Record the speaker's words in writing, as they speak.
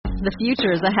The future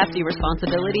is a hefty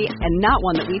responsibility and not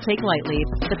one that we take lightly.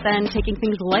 But then taking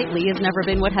things lightly has never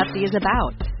been what Hefty is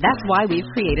about. That's why we've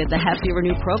created the Hefty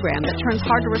Renew program that turns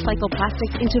hard-to-recycle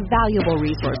plastics into valuable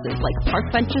resources like park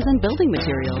benches and building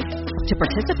materials. To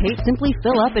participate, simply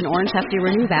fill up an orange Hefty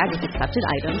Renew bag with accepted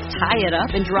items, tie it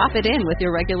up, and drop it in with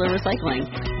your regular recycling.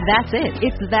 That's it.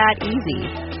 It's that easy.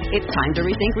 It's time to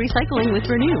rethink recycling with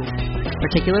Renew.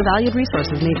 Particular valued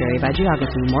resources may vary by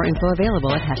geography. More info available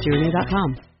at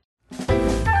heftyrenew.com.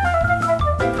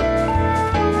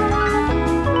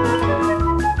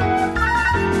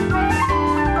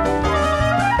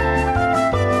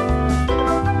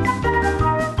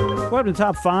 Welcome to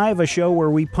Top 5, a show where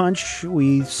we punch,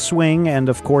 we swing, and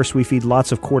of course we feed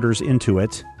lots of quarters into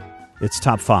it. It's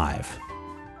Top 5.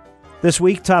 This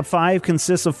week, Top 5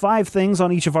 consists of 5 things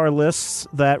on each of our lists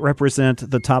that represent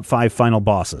the top 5 final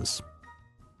bosses.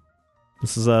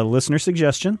 This is a listener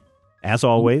suggestion, as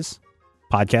always,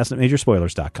 podcast at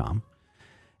majorspoilers.com.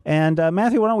 And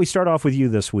Matthew, why don't we start off with you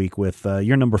this week with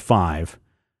your number 5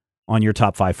 on your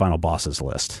top 5 final bosses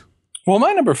list? Well,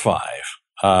 my number 5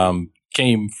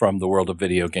 came from the world of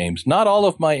video games. Not all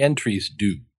of my entries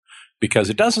do, because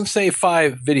it doesn't say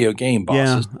 5 video game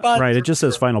bosses. Yeah, but right. It just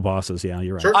says final bosses. Yeah,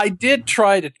 you're right. Sure. I did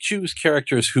try to choose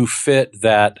characters who fit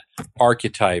that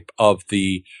archetype of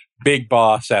the big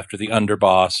boss after the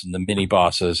underboss and the mini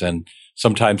bosses and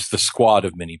sometimes the squad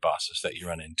of mini bosses that you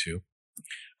run into.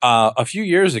 A few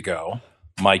years ago,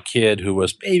 my kid, who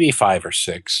was maybe 5 or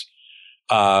 6,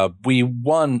 I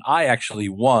actually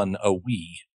won a Wii.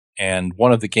 And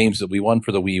one of the games that we won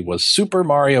for the Wii was Super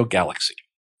Mario Galaxy.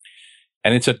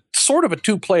 And it's a sort of a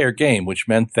 2-player game, which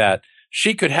meant that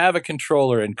she could have a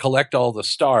controller and collect all the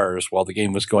stars while the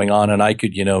game was going on, and I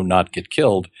could, not get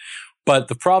killed. But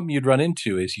the problem you'd run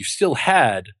into is you still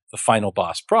had the final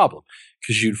boss problem,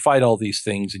 because you'd fight all these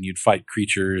things and you'd fight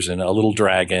creatures and a little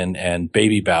dragon and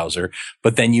baby Bowser,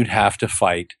 but then you'd have to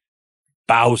fight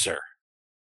Bowser.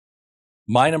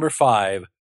 My number 5,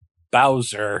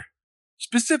 Bowser.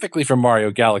 Specifically from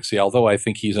Mario Galaxy, although I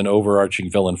think he's an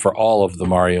overarching villain for all of the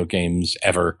Mario games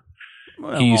ever.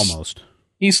 Well, almost.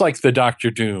 He's like the Dr.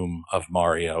 Doom of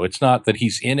Mario. It's not that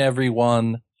he's in every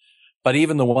one, but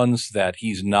even the ones that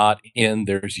he's not in,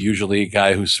 there's usually a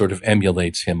guy who sort of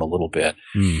emulates him a little bit.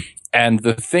 And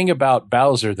the thing about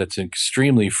Bowser that's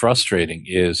extremely frustrating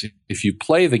is if you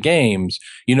play the games,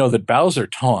 you know that Bowser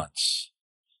taunts.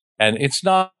 And it's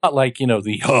not like,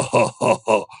 the, ha, ha, ha,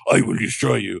 ha, I will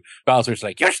destroy you. Bowser's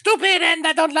like, you're stupid and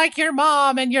I don't like your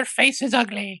mom and your face is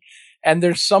ugly. And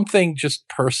there's something just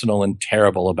personal and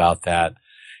terrible about that.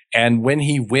 And when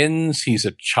he wins, he's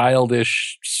a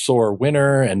childish, sore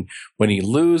winner. And when he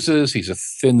loses, he's a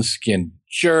thin-skinned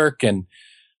jerk. And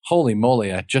holy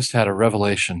moly, I just had a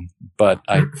revelation, but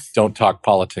I don't talk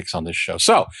politics on this show.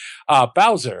 So,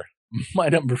 Bowser, my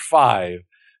number 5.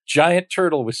 Giant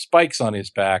turtle with spikes on his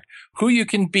back, who you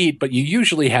can beat, but you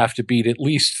usually have to beat at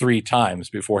least 3 times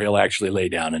before he'll actually lay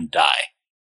down and die.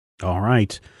 All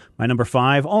right. My number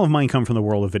 5, all of mine come from the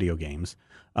world of video games.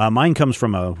 Mine comes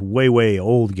from a way, way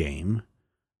old game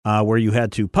where you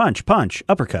had to punch,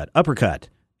 uppercut,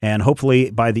 and hopefully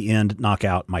by the end knock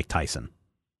out Mike Tyson.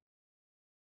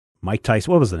 Mike Tyson,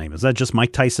 what was the name? Is that just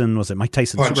Mike Tyson? Was it Mike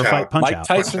Tyson Super Fight? Mike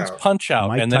Tyson's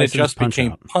Punch-Out, and then it just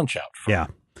became Punch-Out. Yeah.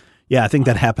 Yeah, I think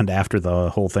that happened after the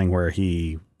whole thing where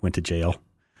he went to jail.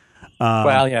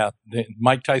 Well, yeah,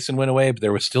 Mike Tyson went away, but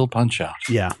there was still Punch-Out.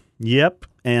 Yeah. Yep.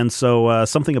 And so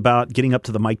something about getting up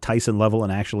to the Mike Tyson level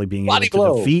and actually being able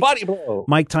to defeat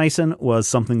Mike Tyson was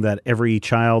something that every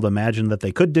child imagined that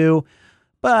they could do.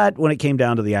 But when it came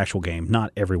down to the actual game,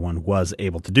 not everyone was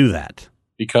able to do that.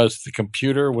 Because the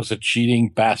computer was a cheating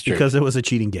bastard. Because it was a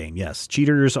cheating game, yes.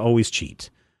 Cheaters always cheat.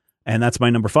 And that's my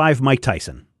number 5, Mike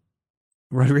Tyson.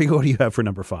 Rodrigo, what do you have for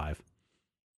number 5?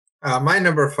 My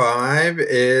number 5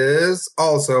 is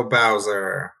also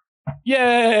Bowser.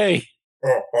 Yay!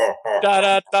 Da,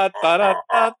 da, da, da, da,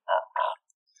 da.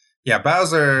 Yeah,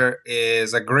 Bowser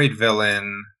is a great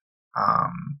villain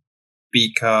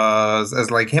because as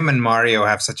like him and Mario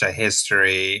have such a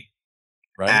history.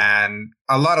 Right. And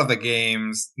a lot of the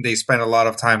games, they spend a lot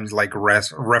of time like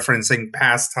referencing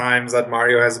past times that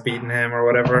Mario has beaten him or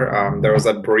whatever. There was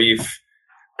a brief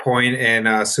point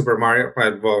in Super Mario,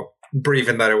 brief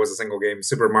in that it was a single game,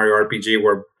 Super Mario RPG,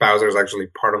 where Bowser is actually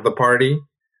part of the party,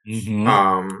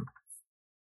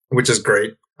 which is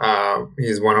great.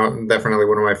 He's definitely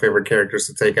one of my favorite characters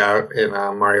to take out in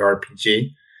Mario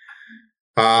RPG.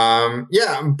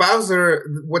 Bowser.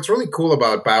 What's really cool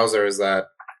about Bowser is that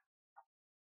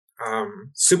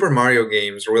Super Mario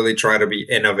games really try to be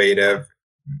innovative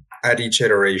at each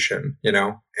iteration,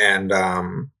 and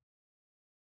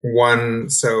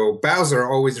so Bowser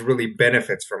always really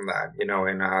benefits from that. You know,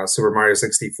 in Super Mario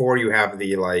 64, you have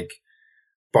the like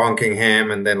bonking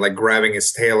him and then like grabbing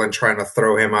his tail and trying to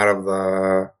throw him out of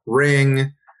the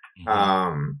ring.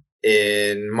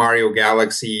 In Mario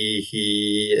Galaxy,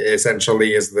 he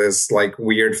essentially is this like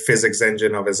weird physics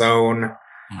engine of his own,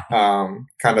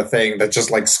 kind of thing that just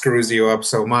like screws you up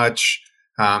so much.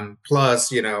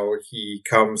 Plus, you know, he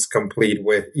comes complete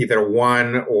with either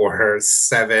 1 or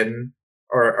 7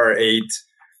 or 8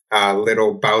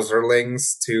 little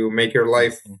Bowserlings to make your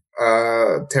life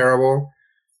terrible.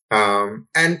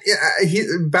 And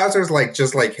Bowser's like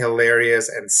just like hilarious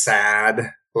and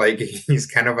sad. Like he's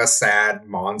kind of a sad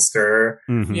monster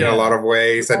in a lot of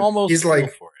ways. And he's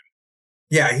like,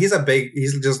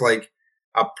 he's just like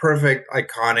a perfect,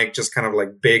 iconic, just kind of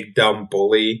like big, dumb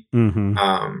bully.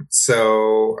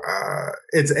 So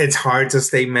it's hard to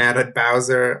stay mad at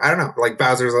Bowser. I don't know. Like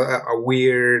Bowser's a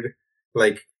weird,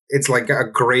 like, it's like a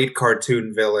great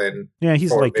cartoon villain. Yeah, he's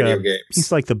for like video games.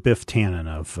 He's like the Biff Tannen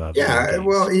of video games.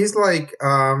 Well, he's like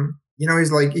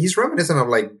he's reminiscent of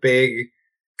like big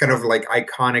kind of like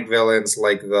iconic villains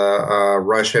like the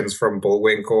Russians from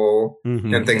Bullwinkle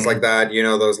and things like that. You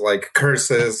know, those like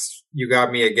curses, you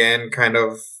got me again kind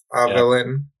of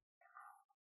villain.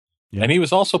 Yeah. And he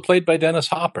was also played by Dennis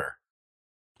Hopper.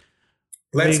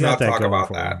 Let's not talk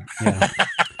about that. Yeah.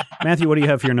 Matthew, what do you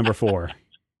have for your number 4?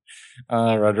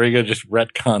 Rodrigo just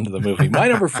retconned the movie. My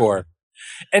number 4.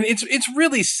 And it's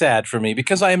really sad for me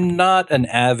because I'm not an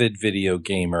avid video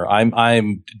gamer.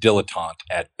 I'm dilettante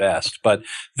at best. But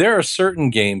there are certain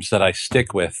games that I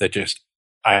stick with that just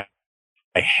I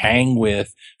hang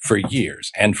with for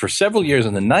years. And for several years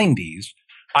in the 90s,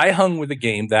 I hung with a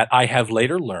game that I have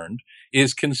later learned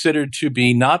is considered to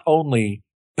be not only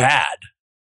bad,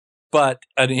 but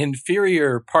an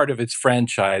inferior part of its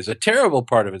franchise, a terrible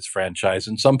part of its franchise.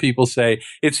 And some people say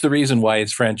it's the reason why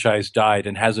its franchise died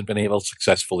and hasn't been able to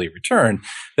successfully return,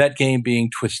 that game being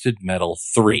Twisted Metal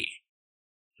 3.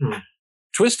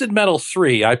 Twisted Metal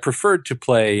 3, I preferred to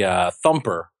play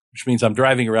Thumper, which means I'm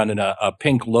driving around in a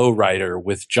pink lowrider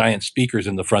with giant speakers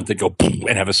in the front that go boom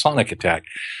and have a sonic attack.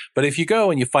 But if you go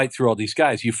and you fight through all these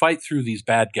guys, you fight through these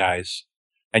bad guys,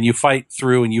 and you fight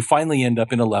through and you finally end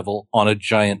up in a level on a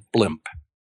giant blimp.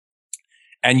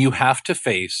 And you have to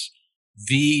face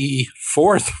the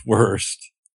 4th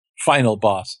worst final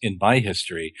boss in my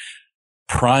history,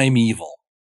 Primeval.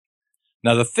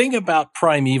 Now, the thing about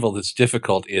Primeval that's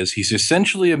difficult is he's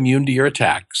essentially immune to your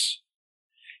attacks.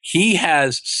 He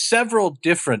has several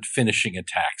different finishing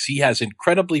attacks. He has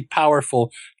incredibly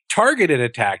powerful targeted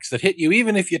attacks that hit you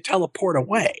even if you teleport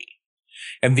away.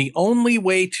 And the only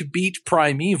way to beat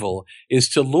Primeval is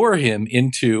to lure him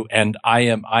into, and I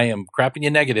am crapping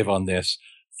you negative on this,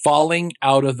 falling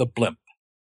out of the blimp.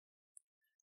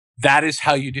 That is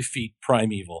how you defeat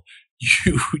Primeval.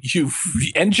 You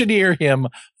engineer him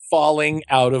falling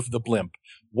out of the blimp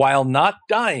while not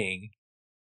dying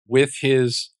with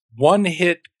his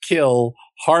one-hit kill,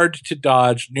 hard to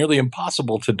dodge, nearly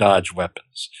impossible to dodge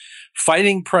weapons.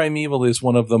 Fighting Primeval is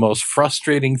one of the most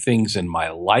frustrating things in my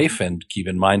life, and keep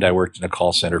in mind I worked in a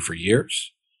call center for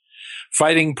years.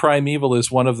 Fighting Primeval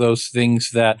is one of those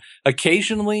things that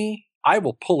occasionally I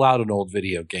will pull out an old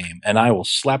video game and I will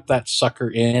slap that sucker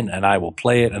in and I will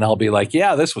play it and I'll be like,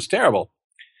 yeah, this was terrible.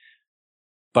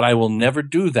 But I will never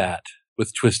do that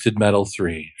with Twisted Metal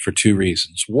 3 for 2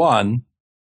 reasons. One,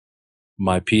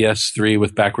 my PS3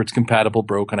 with backwards compatible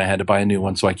broke and I had to buy a new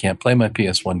one, so I can't play my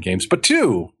PS1 games. But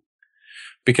 2,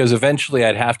 because eventually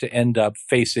I'd have to end up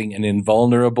facing an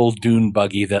invulnerable dune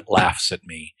buggy that laughs at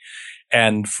me.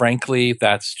 And frankly,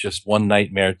 that's just one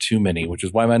nightmare too many, which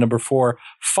is why my number 4,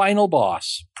 final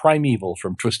boss, Primeval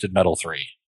from Twisted Metal 3.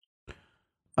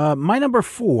 My number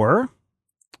 4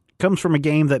 comes from a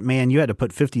game that, man, you had to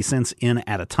put 50 cents in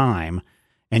at a time,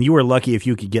 and you were lucky if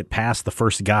you could get past the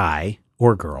first guy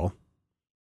or girl,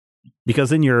 because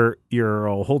then your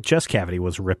whole chest cavity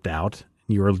was ripped out.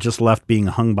 You were just left being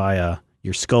hung by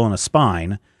your skull and a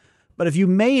spine. But if you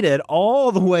made it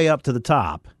all the way up to the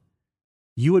top,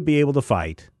 you would be able to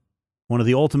fight one of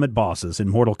the ultimate bosses in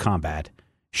Mortal Kombat,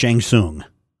 Shang Tsung.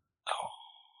 Oh.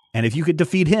 And if you could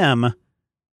defeat him,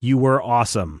 you were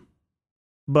awesome.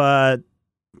 But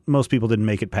most people didn't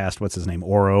make it past, what's his name?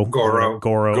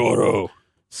 Goro.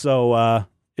 So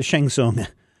Shang Tsung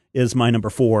is my number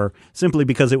 4, simply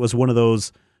because it was one of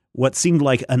those, what seemed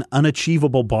like an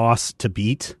unachievable boss to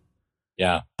beat.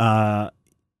 Yeah.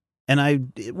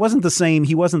 And it wasn't the same.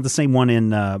 He wasn't the same one in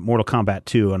Mortal Kombat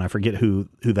 2, and I forget who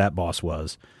that boss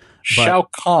was. But Shao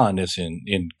Kahn is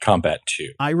in Combat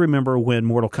 2. I remember when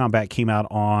Mortal Kombat came out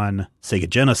on Sega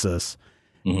Genesis,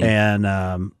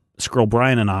 and Skrull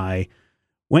Brian and I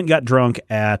went and got drunk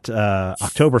at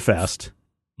Oktoberfest,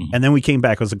 and then we came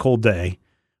back. It was a cold day.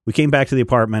 We came back to the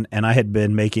apartment, and I had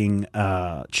been making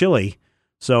chili.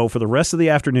 So for the rest of the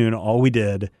afternoon, all we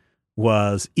did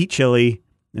was eat chili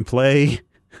and play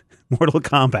Mortal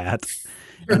Kombat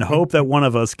and hope that one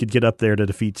of us could get up there to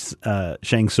defeat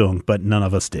Shang Tsung, but none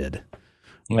of us did.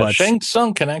 Well, But Shang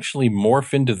Tsung can actually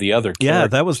morph into the other characters. yeah,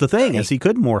 that was the thing, is he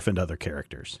could morph into other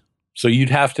characters. So you'd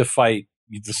have to fight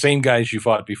the same guys you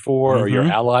fought before, or your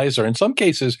allies, or in some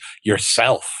cases,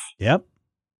 yourself. Yep.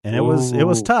 And it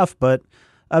was tough, but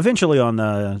eventually on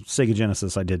the Sega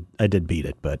Genesis, I did beat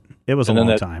it, but it was a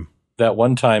long time. That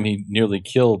one time he nearly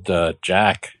killed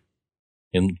Jack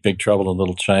in Big Trouble in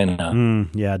Little China.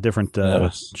 Yeah, different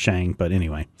Shang, but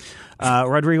anyway.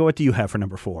 Rodrigo, what do you have for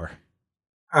number 4?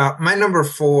 My number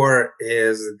 4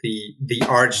 is the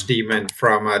Archdemon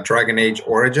from Dragon Age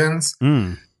Origins.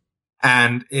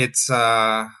 And it's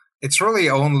really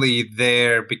only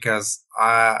there because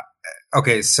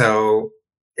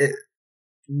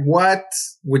what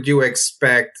would you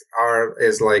expect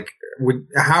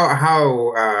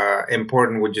how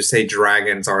important would you say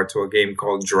dragons are to a game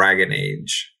called Dragon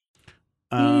Age?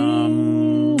 6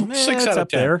 out of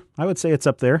 10. There. I would say it's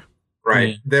up there.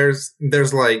 Right. There's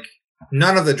like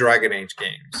none of the Dragon Age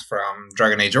games, from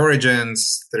Dragon Age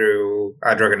Origins through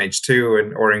Dragon Age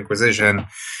 2 or Inquisition,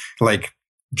 like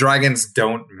dragons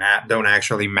don't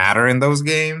actually matter in those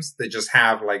games. They just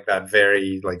have like that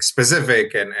very like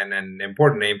specific and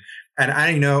important name. And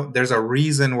I know there's a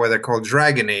reason why they're called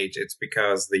Dragon Age. It's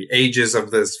because the ages of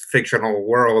this fictional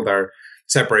world are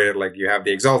separated. Like you have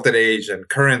the Exalted Age, and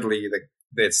currently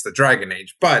it's the Dragon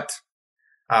Age. But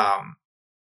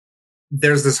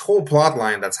there's this whole plot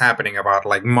line that's happening about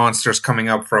like monsters coming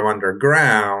up from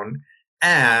underground,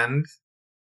 and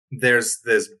there's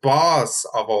this boss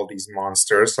of all these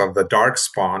monsters of the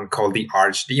Darkspawn called the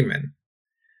Archdemon.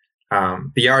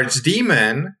 The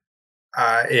Archdemon,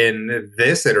 in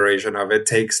this iteration of it,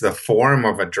 takes the form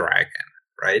of a dragon,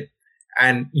 right?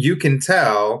 And you can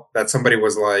tell that somebody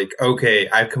was like, okay,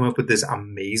 I've come up with this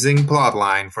amazing plot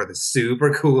line for the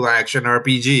super cool action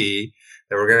RPG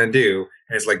that we're going to do.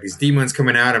 And it's like these demons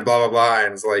coming out and blah, blah, blah.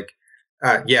 And it's like,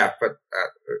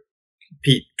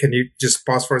 Pete, can you just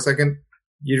pause for a second?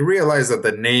 You realize that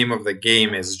the name of the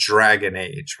game is Dragon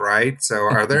Age, right? So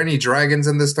are there any dragons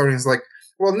in this story? And it's like,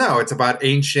 well, no, it's about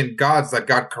ancient gods that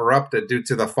got corrupted due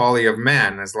to the folly of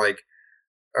man. It's like,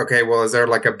 okay, well, is there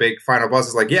like a big final boss?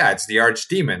 It's like, yeah, it's the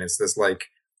Archdemon. It's this like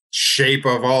shape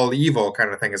of all evil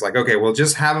kind of thing. It's like, okay, we'll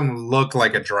just have him look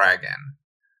like a dragon.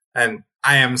 And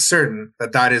I am certain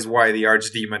that is why the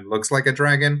Archdemon looks like a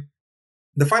dragon.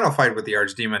 The final fight with the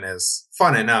Archdemon is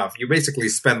fun enough. You basically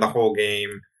spend the whole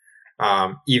game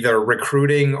either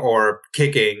recruiting or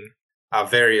kicking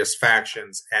various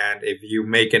factions. And if you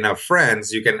make enough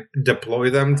friends, you can deploy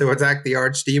them to attack the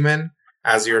Archdemon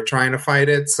as you're trying to fight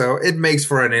it. So it makes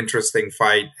for an interesting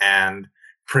fight. And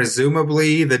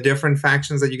presumably the different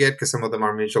factions that you get, because some of them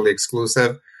are mutually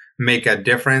exclusive, make a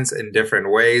difference in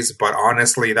different ways. But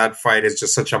honestly, that fight is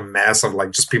just such a mess of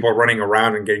like just people running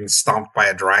around and getting stomped by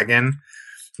a dragon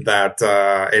that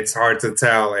it's hard to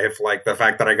tell if like the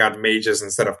fact that I got mages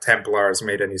instead of Templars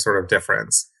made any sort of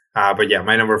difference. But yeah,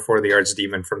 my number 4, the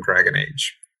Archdemon from Dragon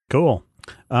Age. Cool.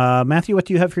 Matthew, what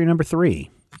do you have for your number 3?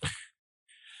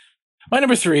 My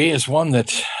number 3 is one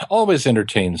that always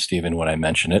entertains Stephen when I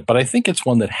mention it, but I think it's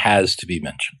one that has to be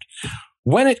mentioned.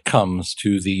 When it comes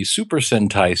to the Super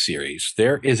Sentai series,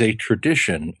 there is a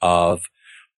tradition of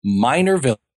minor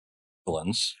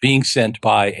villains being sent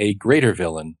by a greater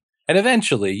villain. And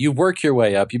eventually, you work your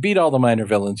way up, you beat all the minor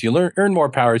villains, you earn more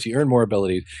powers, you earn more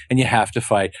abilities, and you have to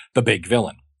fight the big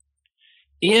villain.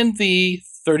 In the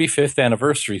 35th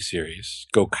anniversary series,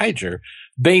 Gokaiger,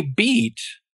 they beat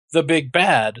the big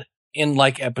bad in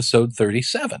like episode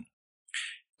 37.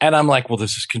 And I'm like, well,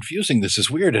 this is confusing, this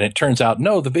is weird. And it turns out,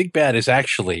 no, the big bad is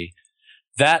actually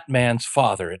that man's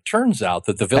father. It turns out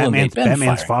that the villain they've been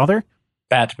Batman's father?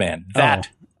 Batman. That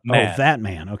man. Oh, that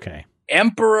man, okay.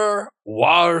 Emperor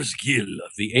Warsgil,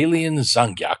 the alien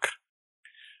Zangyak,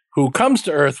 who comes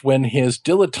to Earth when his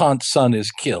dilettante son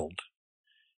is killed,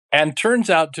 and turns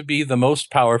out to be the most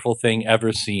powerful thing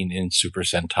ever seen in Super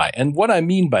Sentai. And what I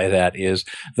mean by that is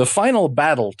the final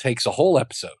battle takes a whole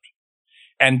episode.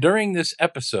 And during this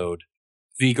episode,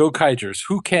 the Gokaigers,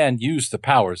 who can use the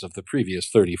powers of the previous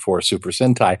 34 Super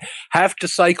Sentai, have to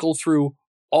cycle through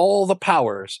all the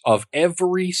powers of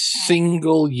every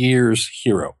single year's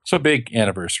hero. It's a big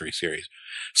anniversary series.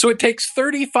 So it takes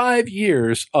 35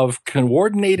 years of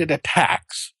coordinated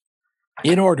attacks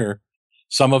in order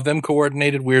Some of them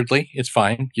coordinated weirdly. It's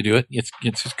fine. You do it. It's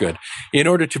just good. In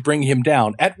order to bring him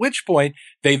down, at which point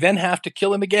they then have to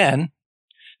kill him again.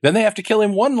 Then they have to kill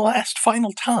him one last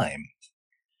final time.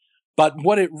 But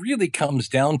what it really comes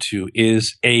down to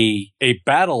is a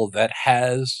battle that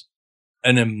has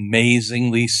an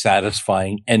amazingly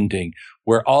satisfying ending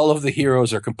where all of the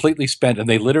heroes are completely spent and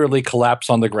they literally collapse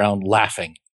on the ground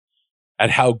laughing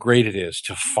at how great it is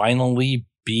to finally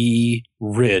be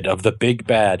rid of the big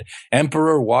bad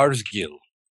Emperor Warzgil.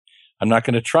 I'm not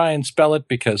going to try and spell it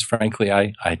because frankly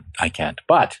I can't,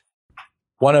 but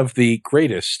one of the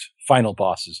greatest final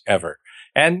bosses ever.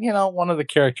 And, one of the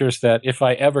characters that if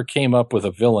I ever came up with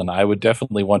a villain, I would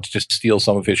definitely want to just steal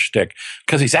some of his shtick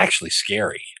because he's actually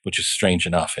scary, which is strange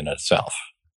enough in itself.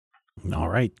 All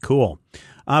right, cool.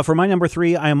 For my number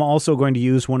 3, I am also going to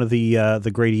use one of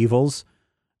the great evils.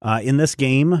 In this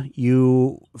game,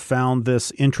 you found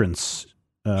this entrance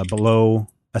below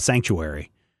a sanctuary.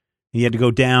 You had to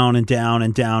go down and down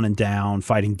and down and down,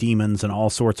 fighting demons and all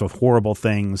sorts of horrible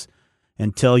things,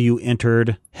 until you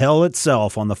entered hell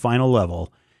itself on the final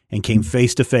level and came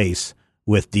face to face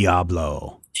with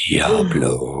Diablo.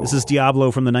 This is Diablo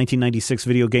from the 1996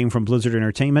 video game from Blizzard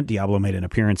Entertainment. Diablo made an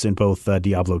appearance in both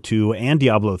Diablo 2 and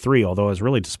Diablo 3, although I was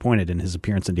really disappointed in his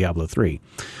appearance in Diablo 3.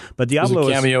 But Diablo is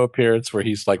a cameo appearance where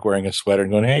he's like wearing a sweater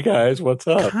and going, "Hey guys, what's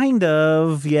up?" Kind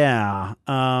of, yeah.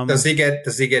 Does he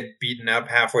get beaten up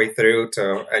halfway through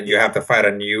and you have to fight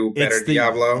a new, better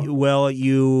Diablo? Well,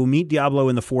 you meet Diablo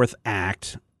in the 4th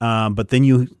act, but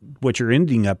then what you're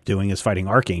ending up doing is fighting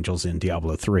archangels in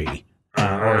Diablo 3.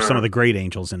 Or some of the great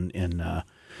angels in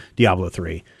Diablo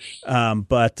 3.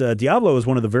 But Diablo is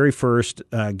one of the very first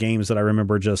games that I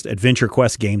remember, just adventure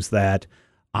quest games that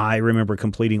I remember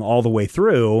completing all the way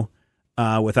through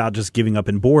without just giving up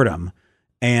in boredom.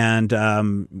 And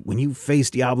when you face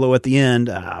Diablo at the end,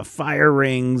 fire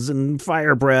rings and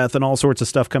fire breath and all sorts of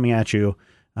stuff coming at you,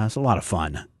 it's a lot of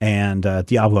fun. And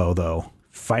Diablo, though,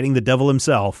 fighting the devil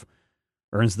himself,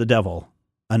 earns the devil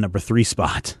a number 3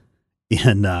 spot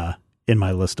in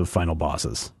my list of final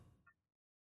bosses.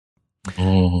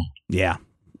 Yeah.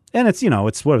 And it's,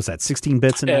 what is that? 16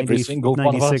 bits and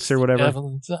 96 or whatever.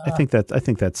 I think that's, I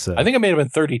think it may have been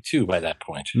 32 by that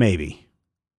point. Maybe.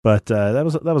 But, that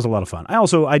was a lot of fun.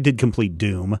 I did complete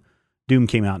Doom. Doom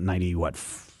came out in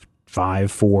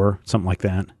 5, 4, something like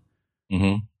that.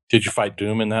 Mm-hmm. Did you fight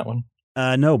Doom in that one?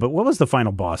 No, but what was the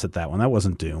final boss at that one? That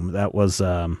wasn't Doom. That was,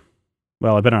 well,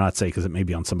 I better not say because it may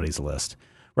be on somebody's list.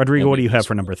 Rodrigo, what do you have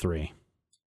for number 3?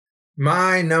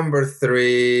 My number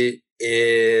 3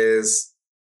 is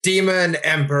Demon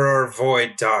Emperor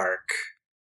Void Dark.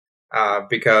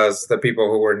 Because the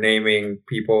people who were naming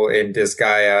people in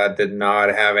Disgaea did not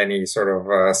have any sort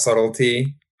of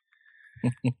subtlety.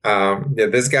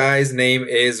 This guy's name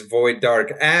is Void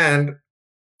Dark. And,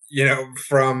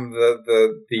 from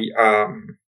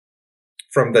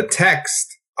from the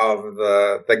text of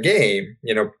the game,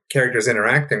 characters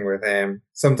interacting with him,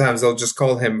 sometimes they'll just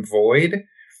call him Void.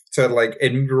 So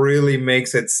it really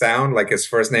makes it sound like his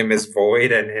first name is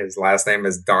Void and his last name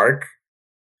is Dark,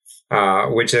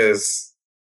 which is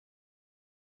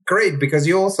great because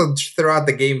you also throughout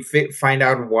the game find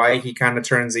out why he kind of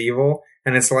turns evil.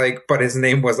 And it's but his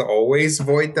name was always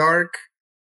Void Dark.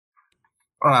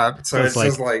 So it's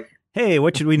just hey,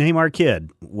 what should we name our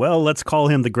kid? Well, let's call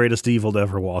him the greatest evil to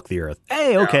ever walk the earth.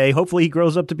 Hey, okay, yeah. Hopefully he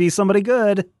grows up to be somebody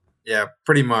good. Yeah,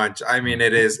 pretty much. I mean,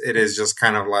 it is just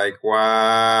kind of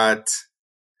what?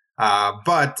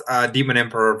 But Demon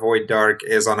Emperor Void Dark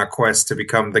is on a quest to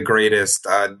become the greatest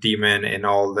demon in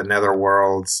all the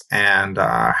netherworlds and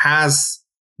has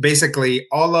basically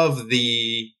all of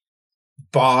the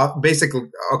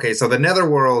okay, so the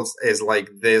netherworlds is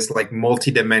this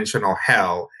multi-dimensional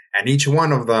hell. And each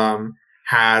one of them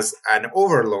has an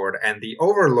overlord. And the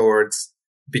overlords,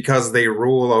 because they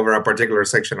rule over a particular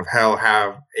section of hell,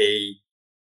 have a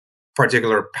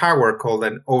particular power called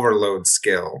an overload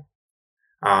skill.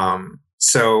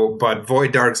 But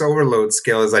Void Dark's overload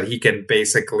skill is that he can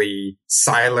basically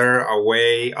siler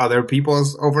away other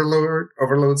people's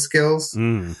overload skills.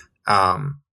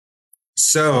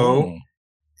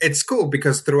 It's cool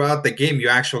because throughout the game, you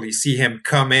actually see him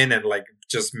come in and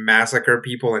just massacre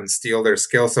people and steal their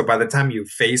skills. So by the time you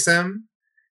face him,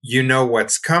 you know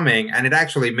what's coming. And it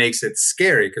actually makes it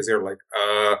scary because you're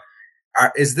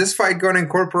is this fight going to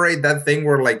incorporate that thing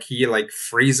where he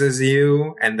freezes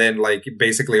you and then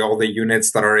basically all the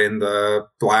units that are in the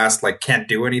blast can't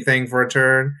do anything for a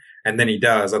turn? And then he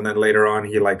does. And then later on,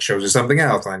 he shows you something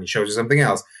else and he shows you something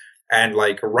else. And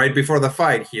right before the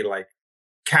fight, he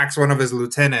cacks one of his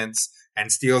lieutenants and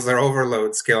steals their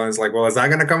overload skill. And it's well, is that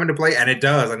going to come into play? And it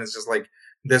does. And it's just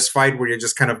this fight where you're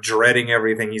just kind of dreading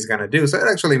everything he's going to do. So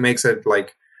it actually makes it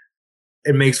like,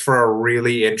 it makes for a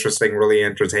really interesting, really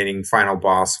entertaining final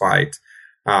boss fight.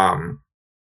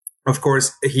 Of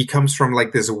course, he comes from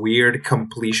like this weird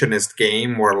completionist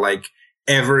game where like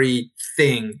every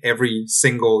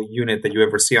single unit that you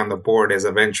ever see on the board is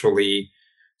eventually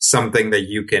something that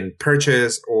you can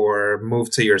purchase or move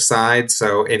to your side.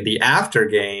 So in the after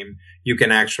game, you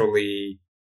can actually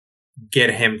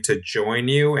get him to join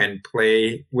you and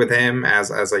play with him as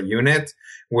a unit,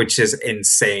 which is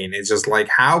insane. It's just like,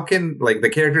 how can like the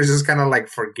characters just kind of like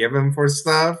forgive him for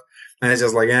stuff? And it's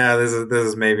just like, yeah, this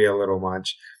is maybe a little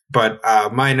much. But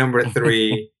my number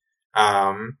 3,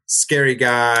 scary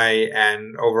guy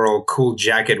and overall cool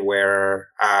jacket wearer,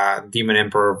 Demon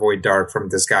Emperor Void Dark from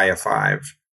Disgaea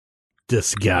 5.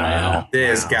 Disgaea.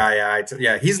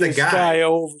 Yeah, he's the guy. Guy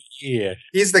over here.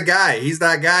 He's the guy. He's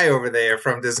that guy over there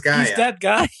from Disgaea. He's that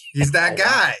guy. He's that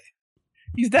guy.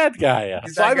 He's that guy. Yeah.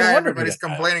 He's that guy everybody's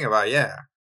complaining about. Yeah.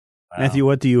 Wow. Matthew,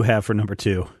 what do you have for number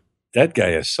 2? That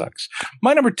guy sucks.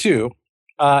 My number 2,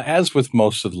 as with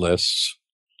most of the lists,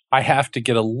 I have to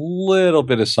get a little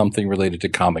bit of something related to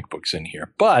comic books in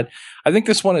here. But I think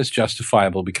this one is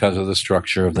justifiable because of the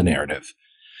structure of the narrative.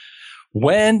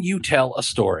 When you tell a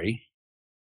story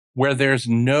where there's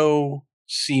no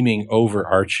seeming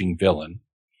overarching villain,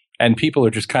 and people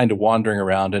are just kind of wandering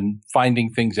around and finding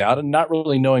things out and not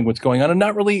really knowing what's going on and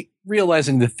not really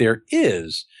realizing that there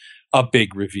is a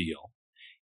big reveal,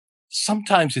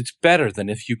 sometimes it's better than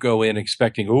if you go in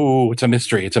expecting, oh, it's a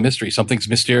mystery, something's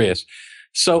mysterious.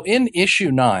 So in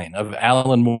issue 9 of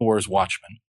Alan Moore's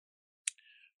Watchmen,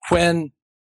 when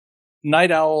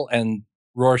Night Owl and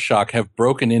Rorschach have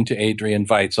broken into Adrian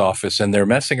Veidt's office and they're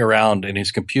messing around in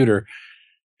his computer,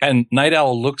 and Night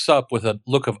Owl looks up with a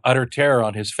look of utter terror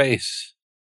on his face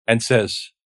and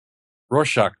says,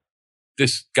 Rorschach,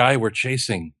 this guy we're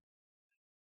chasing,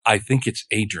 I think it's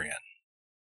Adrian.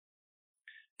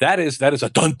 That is a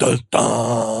dun dun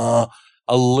dun,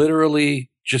 a literally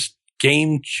just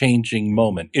game-changing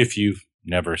moment if you've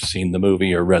never seen the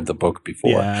movie or read the book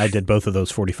before. Yeah, I did both of those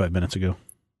 45 minutes ago.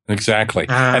 Exactly.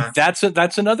 And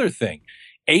that's another thing.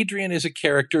 Adrian is a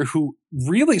character who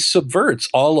really subverts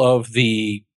all of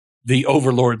the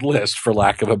overlord list, for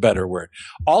lack of a better word.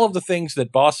 All of the things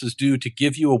that bosses do to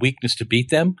give you a weakness to beat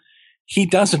them, he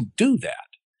doesn't do that.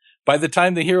 By the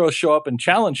time the heroes show up and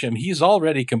challenge him, he's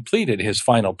already completed his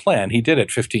final plan. He did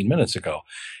it 15 minutes ago.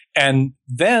 And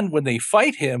then when they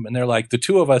fight him and they're like, the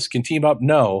two of us can team up,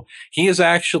 no, he is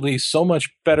actually so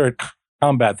much better at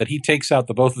combat that he takes out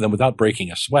the both of them without breaking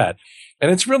a sweat.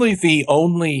 And it's really the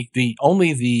only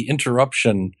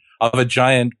interruption of a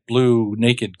giant blue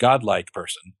naked godlike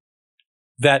person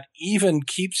that even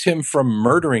keeps him from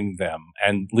murdering them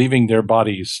and leaving their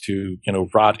bodies to,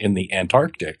 rot in the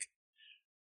Antarctic.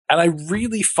 And I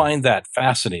really find that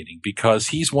fascinating because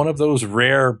he's one of those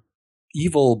rare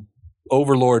evil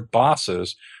overlord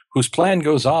bosses whose plan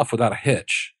goes off without a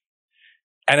hitch.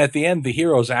 And at the end, the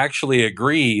heroes actually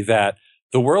agree that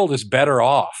the world is better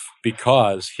off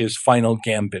because his final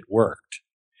gambit worked.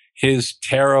 His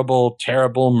terrible,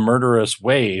 terrible, murderous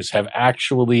ways have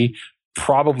actually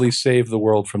probably saved the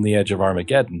world from the edge of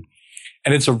Armageddon.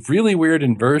 And it's a really weird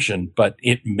inversion, but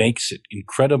it makes it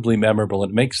incredibly memorable.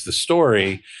 It makes the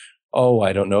story,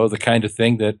 I don't know, the kind of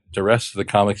thing that the rest of the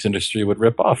comics industry would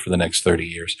rip off for the next 30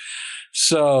 years.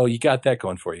 So you got that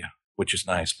going for you, which is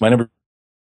nice. My number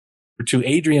 2,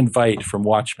 Adrian Veidt from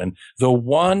Watchmen, the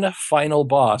one final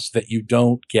boss that you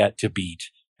don't get to beat,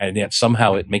 and yet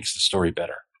somehow it makes the story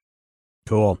better.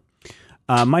 Cool.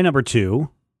 My number 2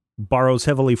 borrows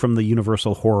heavily from the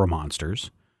Universal Horror Monsters.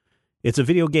 It's a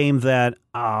video game that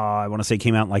I want to say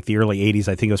came out in like the early 80s.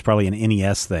 I think it was probably an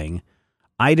NES thing.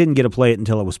 I didn't get to play it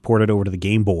until it was ported over to the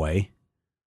Game Boy.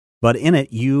 But in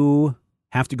it, you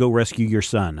have to go rescue your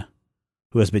son,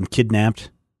 who has been kidnapped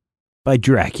by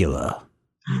Dracula.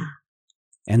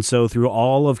 And so through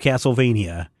all of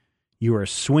Castlevania, you are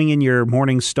swinging your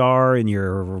Morning Star and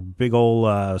your big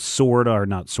old sword, or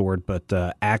not sword, but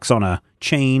axe on a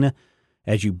chain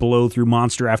as you blow through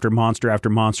monster after monster after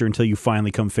monster until you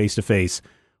finally come face to face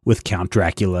with Count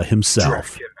Dracula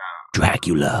himself.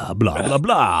 Dracula, blah, blah,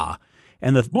 blah.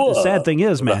 And the sad thing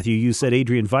is, Matthew, you said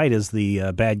Adrian Veidt is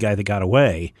the bad guy that got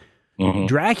away. Mm-hmm.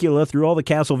 Dracula, through all the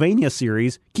Castlevania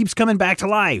series, keeps coming back to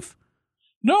life.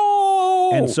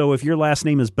 No! And so if your last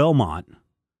name is Belmont,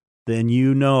 then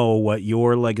you know what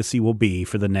your legacy will be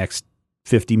for the next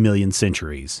 50 million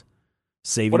centuries.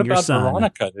 Saving your son. What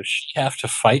about Veronica? Does she have to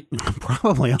fight?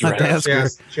 Probably. I'll have to ask her.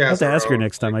 I'll have to ask her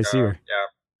next time I see her.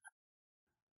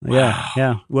 Yeah. Yeah,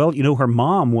 yeah. Well, her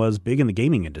mom was big in the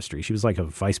gaming industry. She was like a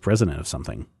vice president of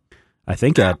something. I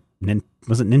think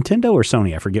was it Nintendo or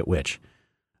Sony? I forget which.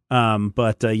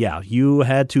 But you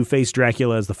had to face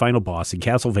Dracula as the final boss in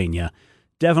Castlevania.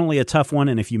 Definitely a tough one,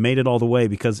 and if you made it all the way,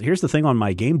 because here's the thing on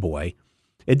my Game Boy,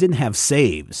 it didn't have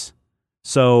saves.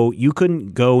 So you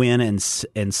couldn't go in and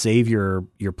save your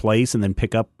place and then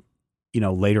pick up,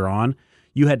 later on.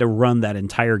 You had to run that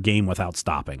entire game without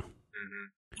stopping.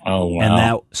 Mm-hmm. Oh, wow. And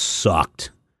that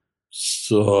sucked.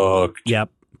 Yep,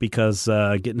 because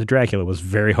getting to Dracula was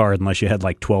very hard unless you had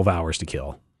like 12 hours to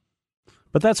kill.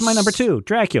 But that's my number 2,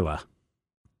 Dracula.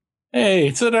 Hey,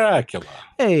 it's a Dracula.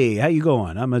 Hey, how you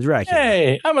going? I'm a Dracula.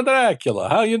 Hey, I'm a Dracula.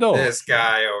 How you doing? This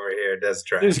guy over here does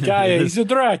Dracula. This guy, he's a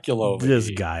Dracula over this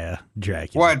here. Guy,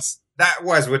 Dracula. That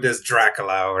was with this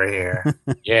Dracula over here.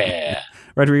 Yeah.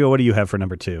 Rodrigo, what do you have for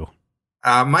number 2?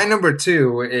 My number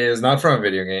 2 is not from a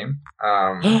video game.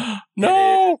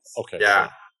 No. Okay. Yeah.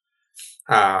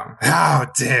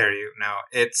 How dare you? No,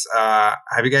 it's.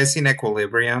 Have you guys seen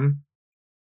Equilibrium?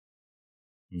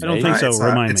 I don't think so.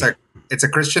 Remind me. It's a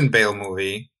Christian Bale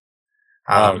movie.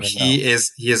 He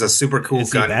is a super cool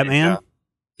is gun he Batman?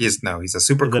 ninja. He's a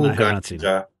super cool gun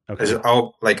ninja.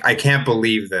 Okay. I can't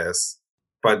believe this.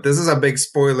 But this is a big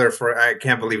spoiler I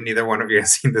can't believe neither one of you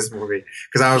has seen this movie.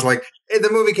 Because I was like, hey, the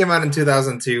movie came out in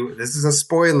 2002. This is a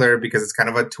spoiler because it's kind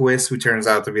of a twist who turns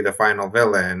out to be the final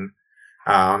villain.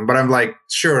 But I'm like,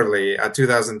 surely a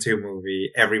 2002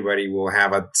 movie, everybody will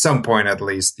have at some point at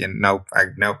least. Nope.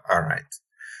 All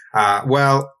right.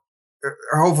 Well,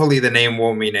 hopefully the name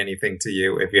won't mean anything to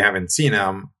you if you haven't seen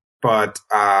him. But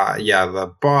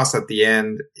the boss at the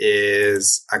end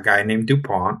is a guy named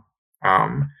DuPont.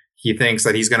 He thinks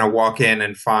that he's going to walk in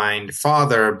and find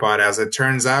Father, but as it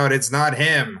turns out, it's not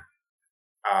him.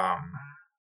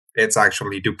 It's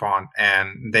actually DuPont,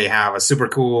 and they have a super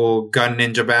cool gun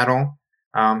ninja battle.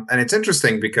 And it's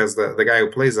interesting because the guy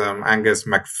who plays him, Angus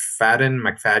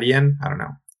McFadden, I don't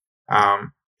know,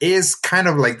 is kind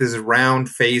of like this round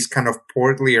face, kind of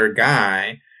portlier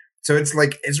guy. So it's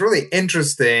really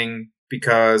interesting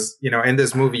because, in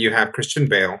this movie you have Christian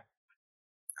Bale,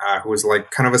 who is like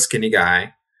kind of a skinny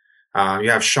guy. You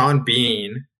have Sean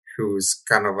Bean, who's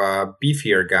kind of a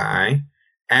beefier guy.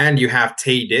 And you have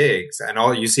Taye Diggs, and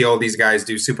you see all these guys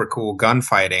do super cool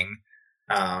gunfighting.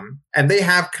 And they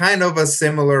have kind of a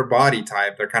similar body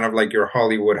type. They're kind of like your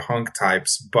Hollywood hunk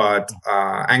types, but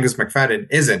Angus McFadden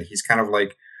isn't. He's kind of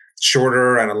like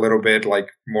shorter and a little bit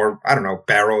like more, I don't know,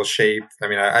 barrel shaped. I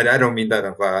mean, I don't mean that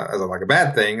as a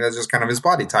bad thing. That's just kind of his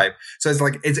body type. So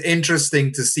it's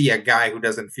interesting to see a guy who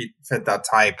doesn't fit that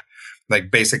type,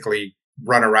 like basically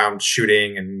run around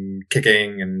shooting and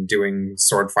kicking and doing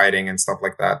sword fighting and stuff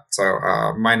like that. So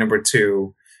my number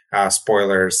 2,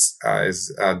 spoilers,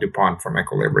 is DuPont from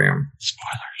Equilibrium.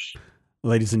 Spoilers.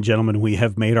 Ladies and gentlemen, we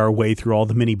have made our way through all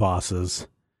the mini bosses,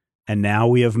 and now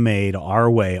we have made our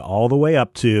way all the way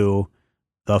up to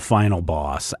the final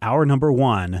boss. Our number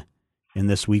 1 in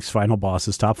this week's Final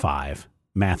Bosses Top 5.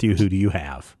 Matthew, who do you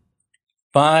have?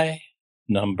 My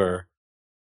number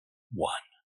 1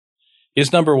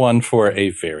 is number 1 for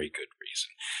a very good reason.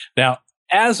 Now,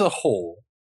 as a whole,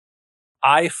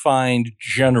 I find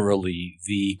generally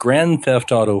the Grand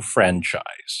Theft Auto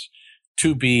franchise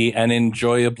to be an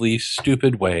enjoyably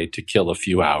stupid way to kill a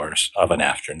few hours of an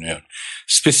afternoon.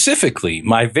 Specifically,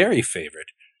 my very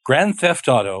favorite, Grand Theft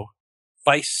Auto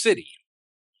Vice City,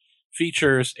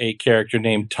 features a character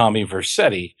named Tommy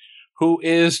Vercetti, who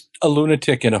is a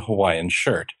lunatic in a Hawaiian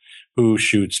shirt, who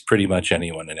shoots pretty much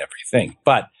anyone and everything.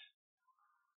 But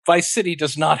Vice City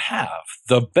does not have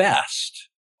the best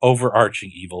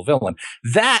overarching evil villain.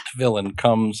 That villain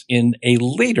comes in a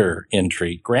later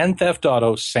entry, Grand Theft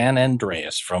Auto San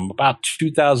Andreas, from about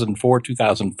 2004,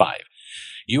 2005.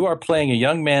 You are playing a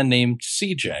young man named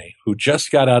CJ who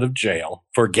just got out of jail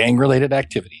for gang-related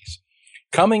activities,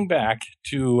 coming back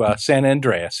to San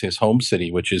Andreas, his home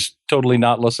city, which is totally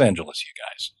not Los Angeles, you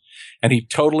guys. And he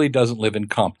totally doesn't live in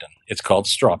Compton. It's called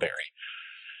Strawberry.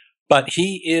 But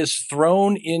he is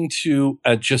thrown into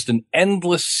just an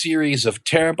endless series of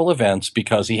terrible events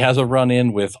because he has a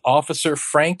run-in with Officer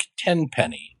Frank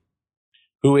Tenpenny,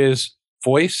 who is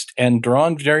voiced and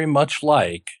drawn very much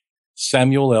like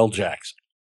Samuel L. Jackson.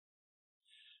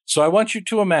 So I want you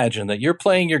to imagine that you're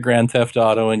playing your Grand Theft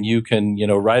Auto and you can,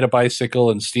 ride a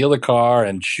bicycle and steal a car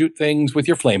and shoot things with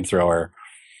your flamethrower,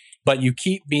 but you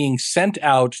keep being sent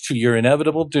out to your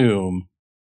inevitable doom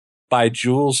by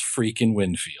Jules freaking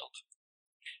Winfield.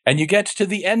 And you get to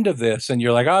the end of this and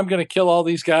you're like, I'm going to kill all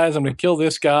these guys. I'm going to kill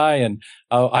this guy. And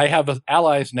I have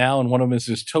allies now. And one of them is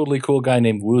this totally cool guy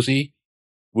named Woozie.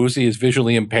 Woozie is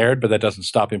visually impaired, but that doesn't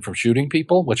stop him from shooting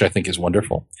people, which I think is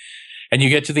wonderful. And you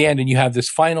get to the end and you have this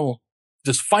final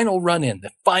this final run in,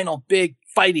 the final big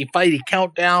fighty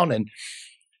countdown, and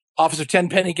Officer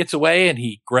Tenpenny gets away and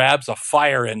he grabs a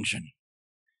fire engine.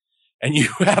 And you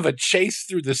have a chase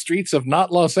through the streets of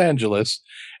not Los Angeles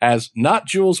as not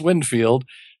Jules Winfield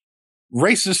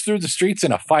races through the streets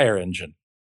in a fire engine.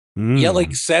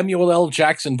 Yelling Samuel L.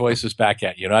 Jackson voices back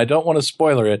at you. Now, I don't want to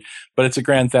spoiler it, but it's a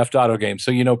Grand Theft Auto game,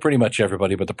 so you know pretty much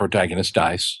everybody but the protagonist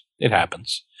dies. It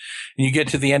happens. And you get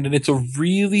to the end, and it's a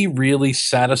really, really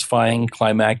satisfying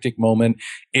climactic moment.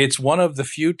 It's one of the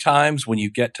few times when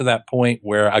you get to that point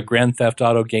where a Grand Theft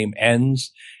Auto game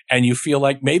ends, and you feel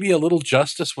like maybe a little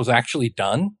justice was actually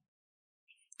done.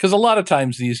 Because a lot of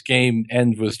times these game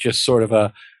end was just sort of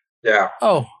a,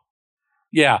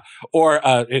 yeah. Or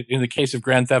in the case of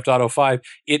Grand Theft Auto 5,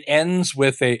 it ends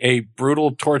with a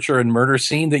brutal torture and murder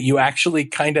scene that you actually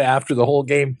kind of, after the whole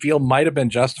game, feel might have been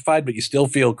justified, but you still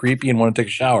feel creepy and want to take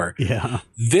a shower. Yeah.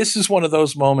 This is one of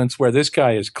those moments where this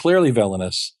guy is clearly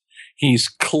villainous. He's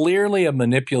clearly a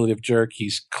manipulative jerk.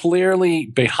 He's clearly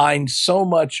behind so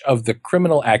much of the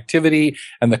criminal activity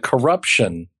and the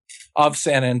corruption of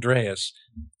San Andreas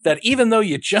that even though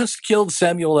you just killed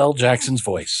Samuel L. Jackson's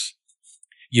voice,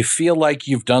 you feel like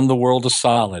you've done the world a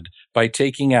solid by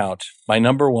taking out my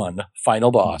number one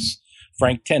final boss,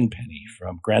 Frank Tenpenny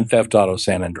from Grand Theft Auto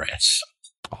San Andreas.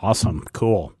 Awesome.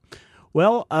 Cool.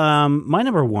 Well, my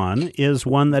number one is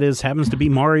one that happens to be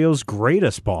Mario's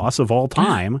greatest boss of all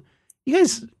time. You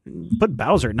guys put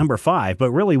Bowser at number 5,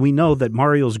 but really we know that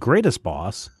Mario's greatest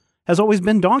boss has always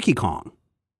been Donkey Kong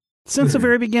since the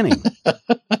very beginning.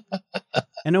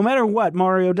 And no matter what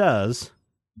Mario does,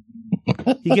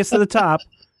 he gets to the top,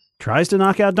 tries to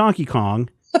knock out Donkey Kong,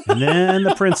 and then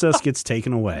the princess gets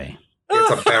taken away.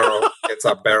 It's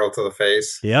a barrel to the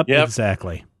face. Yep,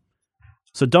 exactly.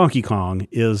 So Donkey Kong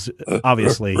is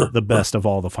obviously the best of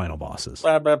all the final bosses.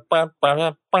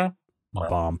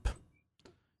 Bump.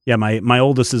 Yeah, my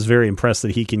oldest is very impressed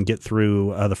that he can get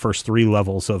through the first 3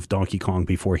 levels of Donkey Kong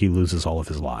before he loses all of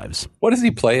his lives. What does he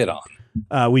play it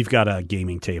on? We've got a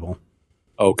gaming table.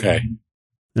 Okay.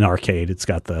 An arcade. It's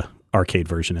got the arcade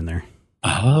version in there.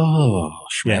 Oh,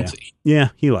 schmancy. Yeah,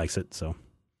 he likes it. So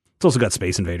it's also got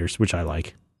Space Invaders, which I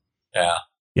like.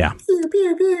 Yeah. Pew,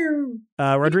 pew, pew.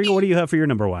 Rodrigo, what do you have for your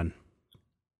number one?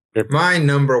 My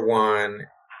number one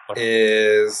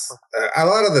is a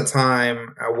lot of the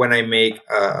time when I make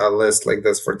a list like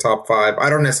this for top 5, I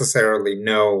don't necessarily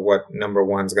know what number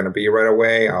one's going to be right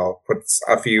away. I'll put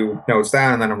a few notes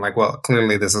down and then I'm like, well,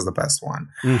 clearly this is the best one.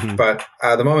 Mm-hmm. But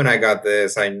the moment I got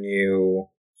this, I knew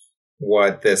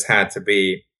what this had to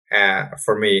be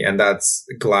for me, and that's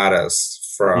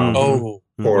GLaDOS from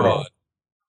Portal. God.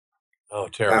 Oh,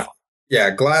 terrible.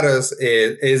 Yeah, GLaDOS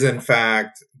is in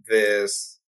fact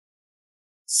this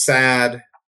sad,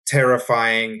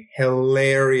 terrifying,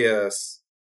 hilarious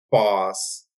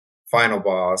final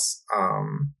boss.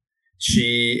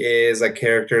 She is a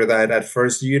character that at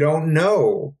first you don't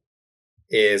know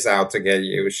is out to get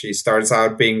you. She starts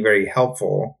out being very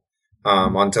helpful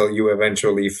until you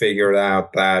eventually figure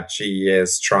out that she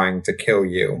is trying to kill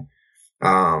you.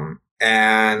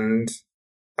 And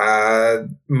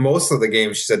most of the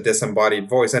game, she's a disembodied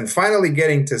voice. And finally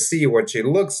getting to see what she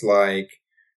looks like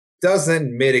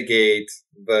doesn't mitigate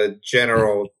the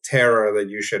general terror that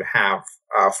you should have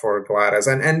for GLaDOS.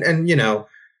 And you know,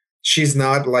 she's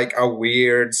not like a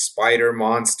weird spider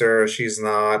monster. She's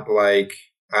not like,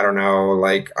 I don't know,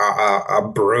 like a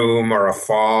broom or a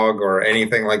fog or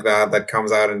anything like that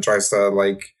comes out and tries to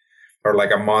like, or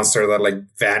like a monster that like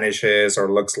vanishes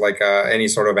or looks like any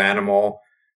sort of animal.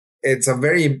 It's a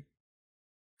very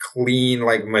clean,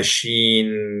 like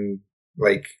machine,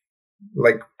 like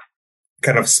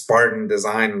kind of Spartan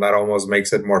design that almost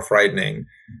makes it more frightening.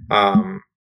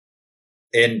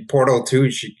 In Portal 2,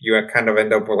 you kind of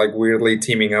end up with like weirdly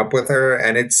teaming up with her,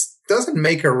 and it doesn't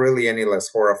make her really any less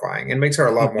horrifying. It makes her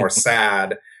a lot more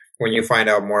sad when you find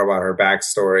out more about her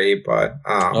backstory. But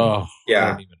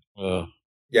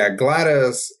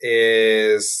GLaDOS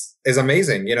is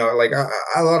amazing. You know, like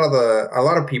a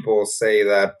lot of people say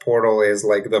that Portal is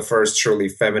like the first truly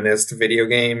feminist video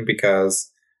game because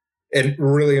it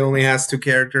really only has 2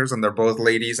 characters and they're both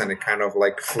ladies, and it kind of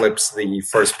like flips the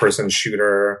first person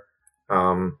shooter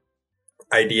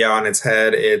idea on its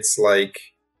head. It's like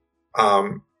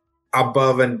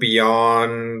above and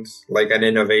beyond like an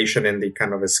innovation in the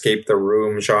kind of escape the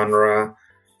room genre.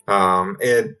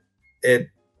 It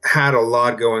had a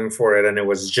lot going for it, and it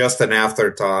was just an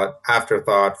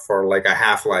afterthought for like a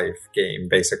Half-Life game.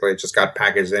 Basically, it just got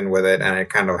packaged in with it, and it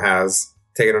kind of has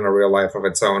taken on a real life of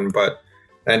its own. But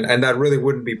and that really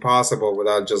wouldn't be possible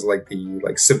without just like the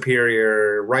like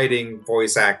superior writing,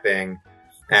 voice acting,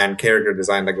 and character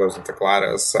design that goes into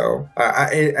GLaDOS. So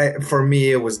for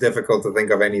me, it was difficult to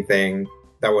think of anything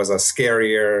that was a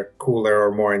scarier, cooler,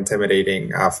 or more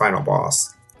intimidating final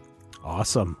boss.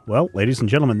 Awesome. Well, ladies and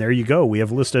gentlemen, there you go. We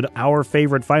have listed our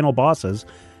favorite final bosses.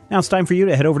 Now it's time for you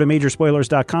to head over to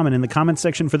Majorspoilers.com, and in the comments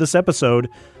section for this episode,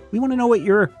 we want to know what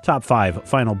your top 5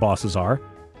 final bosses are.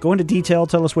 Go into detail,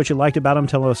 tell us what you liked about them,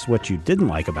 tell us what you didn't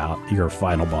like about your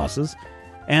final bosses,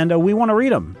 and we want to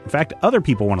read them. In fact, other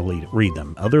people want to read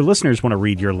them. Other listeners want to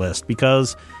read your list,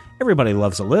 because everybody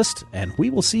loves a list, and we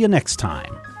will see you next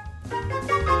time.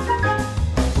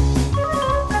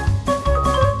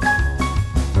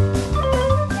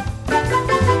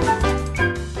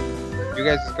 You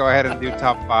guys just go ahead and do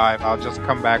top 5. I'll just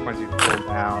come back once you pull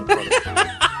down.